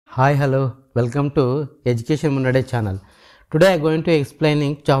Hi, hello, welcome to Education Munnade channel. Today I am going to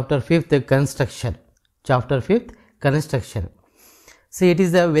explaining chapter 5th construction. Chapter 5th construction. See, it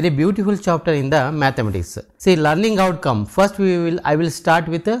is a very beautiful chapter in the mathematics. See, learning outcome. First I will start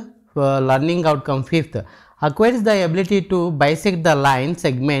with learning outcome 5th. Acquires the ability to bisect the lines,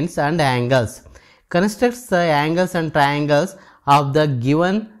 segments and angles. Constructs the angles and triangles of the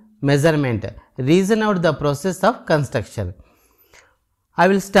given measurement. Reason out the process of construction. I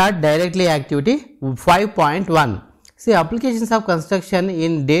will start directly activity 5.1. See, applications of construction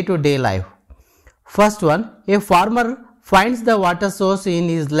in day-to-day life. First one, a farmer finds the water source in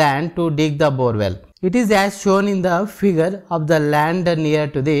his land to dig the borewell. It is as shown in the figure of the land near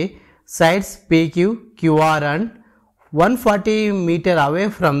to the sides PQ, QR and 140 meter away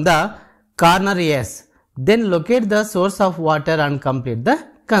from the corner S. Then locate the source of water and complete the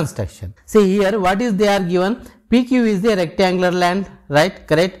construction. See here what is they are given. PQ is the rectangular land, right?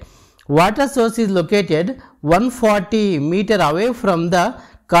 Correct. Water source is located 140 meter away from the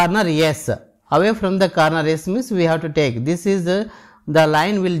corner S. Away from the corner S means we have to take this is the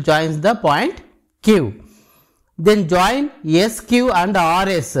line will joins the point Q. Then join SQ and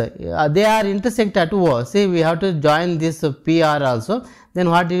RS. They are intersect at O. See, we have to join this PR also. Then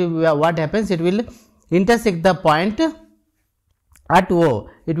what happens? It will intersect the point at O.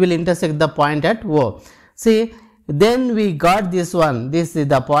 It will intersect the point at O. See, then we got this one. This is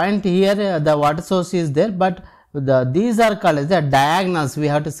the point here. The water source is there, but these are called as the diagonals. We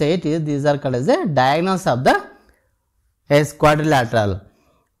have to say it is these are called as the diagonals of the S quadrilateral.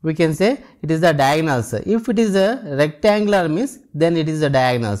 We can say it is the diagonals. If it is a rectangular means then it is the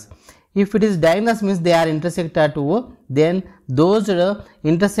diagonals. If it is diagonals means they are intersect at O, then those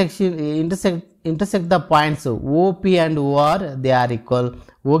intersect the points OP and OR, they are equal.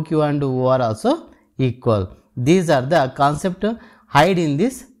 OQ and OR also equal. These are the concept hide in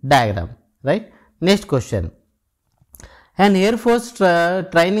this diagram, right? Next question. An Air Force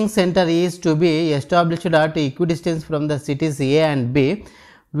training center is to be established at equidistance from the cities A and B,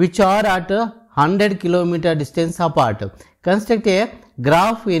 which are at 100 km distance apart. Construct a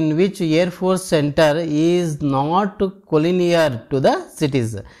graph in which Air Force center is not collinear to the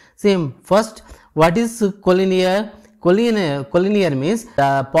cities. See, first what is collinear? Collinear means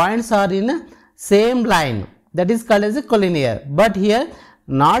the points are in same line, that is called as a collinear. But here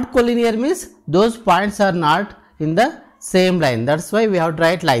not collinear means those points are not in the same line. That's why we have to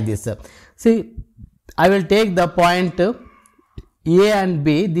write like this. See, I will take the point A and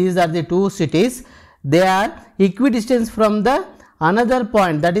B. These are the two cities. They are equidistant from the another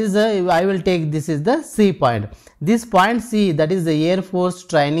point, that is I will take this is the C point. This point C, that is the Air Force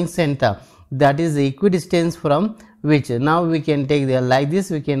training center, that is equidistant from which. Now we can take the like this,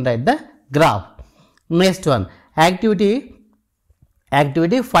 we can write the graph. Next one, activity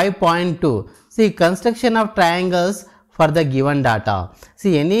 5.2. See, construction of triangles for the given data.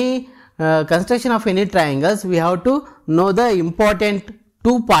 See, any construction of any triangles, we have to know the important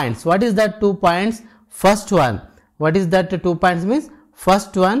 2 points. What is that 2 points? First one, what is that 2 points means?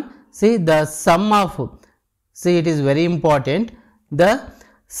 First one, see the sum of, see it is very important, the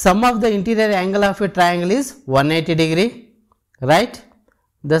sum of the interior angle of a triangle is 180 degree, right?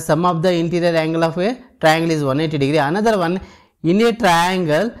 The sum of the interior angle of a triangle is 180 degree. Another one, in a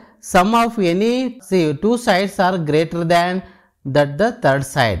triangle, sum of any, see, two sides are greater than that the third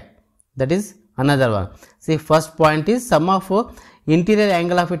side. That is another one. See, first point is sum of interior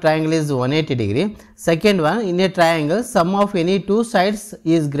angle of a triangle is 180 degree. Second one, in a triangle, sum of any two sides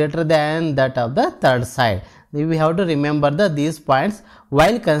is greater than that of the third side. We have to remember these points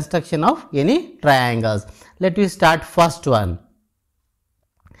while construction of any triangles. Let me start first one.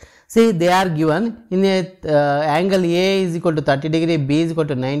 See, they are given in a angle A is equal to 30 degree, B is equal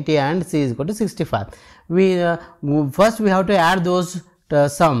to 90 and C is equal to 65. We first we have to add those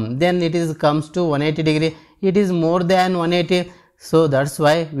sum, then it is comes to 180 degree. It is more than 180, so that's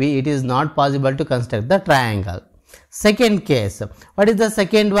why it is not possible to construct the triangle. Second case, what is the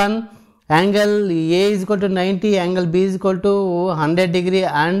second one? Angle A is equal to 90, angle B is equal to 100 degree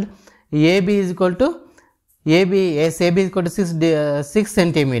and AB is equal to AB is equal to 6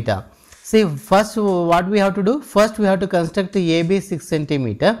 centimeter. See, first what we have to do? First we have to construct AB 6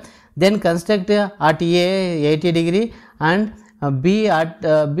 centimeter, then construct at A 80 degree and B at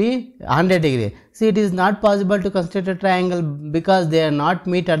B 100 degree. See, it is not possible to construct a triangle because they are not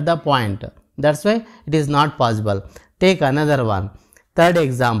meet at the point. That's why it is not possible. Take another one. Third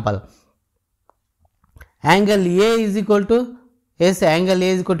example. Angle A is equal to angle A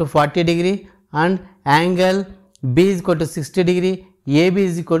is equal to 40 degree and angle B is equal to 60 degree, AB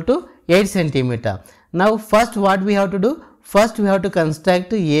is equal to 8 centimeter. Now first what we have to do? first we have to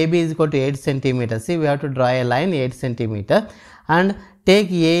construct AB is equal to 8 centimeter. See, we have to draw a line 8 centimeter and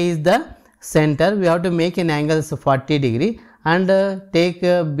take A is the center. We have to make an angle 40 degree and take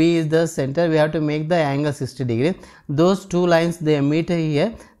B is the center. We have to make the angle 60 degree. Those two lines they meet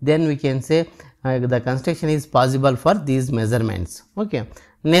here. Then we can say the construction is possible for these measurements. Okay.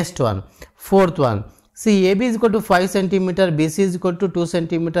 Next one, fourth one. See, AB is equal to 5 centimeter, BC is equal to 2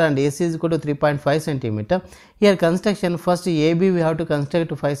 centimeter and AC is equal to 3.5 centimeter. Here construction, first AB we have to construct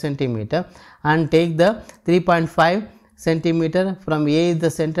to 5 centimeter and take the 3.5 centimeter from A is the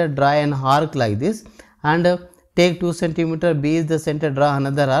center, draw an arc like this and take 2 centimeter, B is the center, draw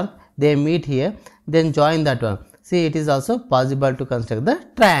another arc, they meet here, then join that one. See, it is also possible to construct the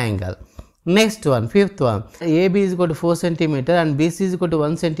triangle. Next one, fifth one, AB is equal to 4 centimeter and BC is equal to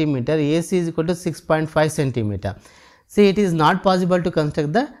 1 centimeter, AC is equal to 6.5 centimeter. See, it is not possible to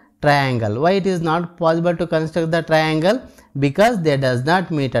construct the triangle. Why it is not possible to construct the triangle? Because they does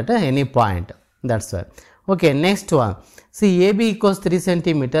not meet at any point. That's why. Okay, next one. See, AB equals 3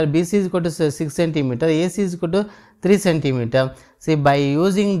 centimeter, BC is equal to 6 centimeter, AC is equal to 3 centimeter. See, by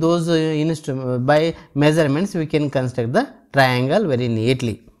using those by measurements, we can construct the triangle very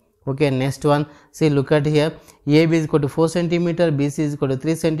neatly. Okay, next one. See, look at here. AB is equal to 4 centimeter, BC is equal to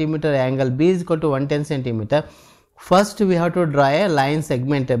 3 centimeter, angle B is equal to 110 centimeter. First, we have to draw a line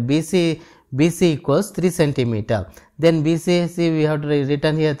segment. BC equals 3 centimeter. Then BC, see, we have to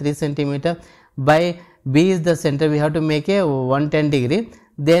written here 3 centimeter. By B is the center, we have to make a 110 degree.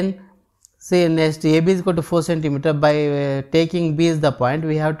 Then, say next AB is equal to 4 centimeter. By taking B is the point,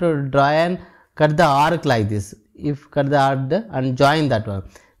 we have to draw and cut the arc like this. If cut the arc and join that one,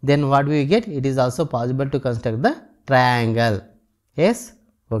 then what we get? It is also possible to construct the triangle. Yes?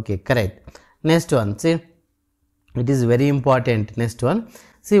 Okay, correct. Next one, see, it is very important. Next one,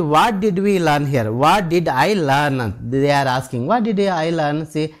 see, what did we learn here? What did I learn? They are asking, what did I learn?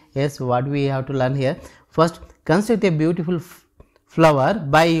 See, yes, what we have to learn here. First, construct a beautiful flower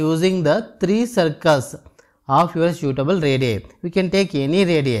by using the 3 circles of your suitable radii. We can take any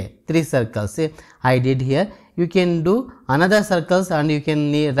radii, 3 circles. See, I did here. You can do another circles and you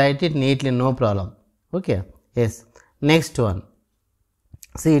can write it neatly, no problem. Okay, yes. Next one,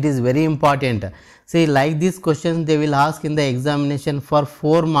 see, it is very important. See, like these questions they will ask in the examination for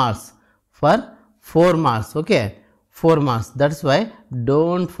 4 marks, okay, 4 marks. That's why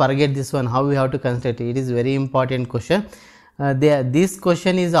don't forget this one, how we have to construct it. It is very important question. This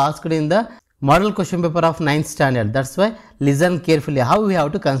question is asked in the model question paper of 9th standard. That's why listen carefully how we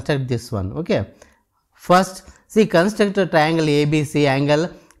have to construct this one. Okay. First, see, construct a triangle ABC, angle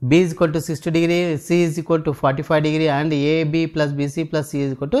B is equal to 60 degree, C is equal to 45 degree and AB plus BC plus C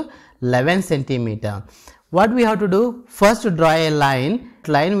is equal to 11 centimeter. What we have to do? First, draw a line.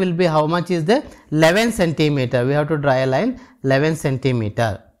 Line will be how much is the 11 centimeter. We have to draw a line 11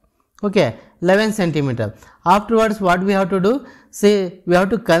 centimeter. Okay, 11 centimeter. Afterwards, what we have to do? See, we have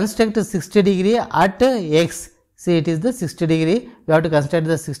to construct 60 degree at X. See, it is the 60 degree. We have to construct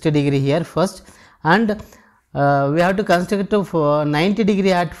the 60 degree here first. And we have to construct 90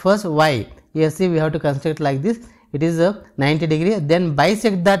 degree at first Y. Yes, see, we have to construct like this. It is a 90 degree. Then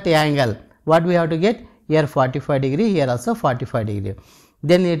bisect that angle. What we have to get? Here 45 degree, here also 45 degree.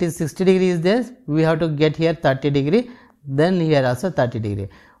 Then it is 60 degree is there. We have to get here 30 degree. Then here also 30 degree.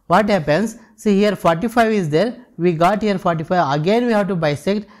 What happens? See, here 45 is there. We got here 45. Again we have to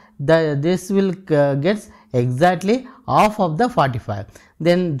bisect. This will get exactly half of the 45.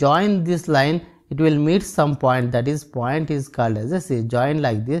 Then join this line. It will meet some point, that is point is called as a C. Join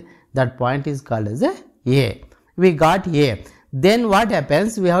like this, that point is called as a A. We got A. Then what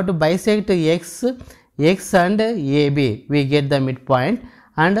happens? We have to bisect X and AB. We get the midpoint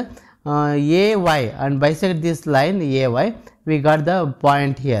and AY and bisect this line AY. We got the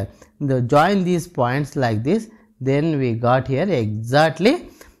point here. Join these points like this. Then we got here exactly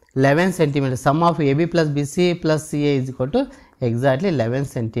 11 centimeter. Sum of AB plus BC plus CA is equal to exactly 11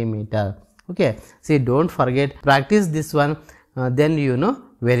 centimeter. Okay, see, don't forget, practice this one, then you know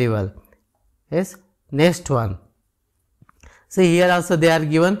very well. Yes, next one. See, here also they are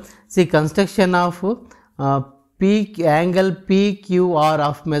given. See, construction of angle PQR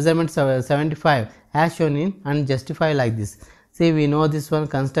of measurement 75 as shown in and justify like this. See, we know this one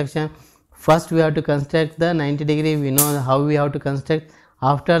construction. First, we have to construct the 90 degree. We know how we have to construct.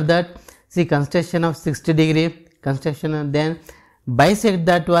 After that, see, construction of 60 degree construction, and then bisect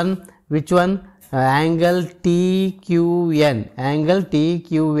that one. Which one? Angle TQN. Angle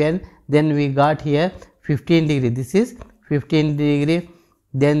TQN. Then we got here 15 degree. This is 15 degree.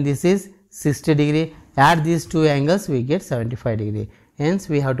 Then this is 60 degree. Add these two angles, we get 75 degree. Hence,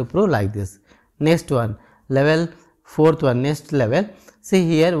 we have to prove like this. Next one, level fourth one, next level. See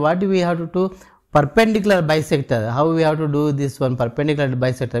here what we have to do, perpendicular bisector. How we have to do this one, perpendicular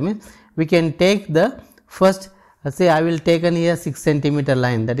bisector means we can take the first, say I will take an here 6 centimeter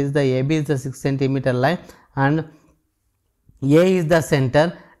line, that is the AB is the 6 centimeter line and A is the center.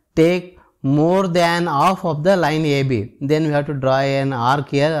 Take more than half of the line AB, then we have to draw an arc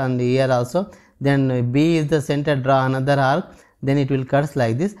here and here also. Then B is the center, draw another arc, then it will cut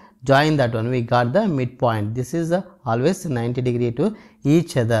like this, join that one, we got the midpoint. This is always 90 degree to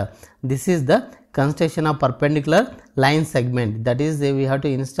each other. This is the construction of perpendicular line segment, that is we have to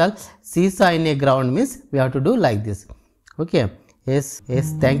install seesaw in a ground means we have to do like this. Okay, yes,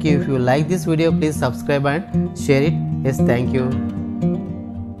 thank you. If you like this video, please subscribe and share it. Yes, thank you.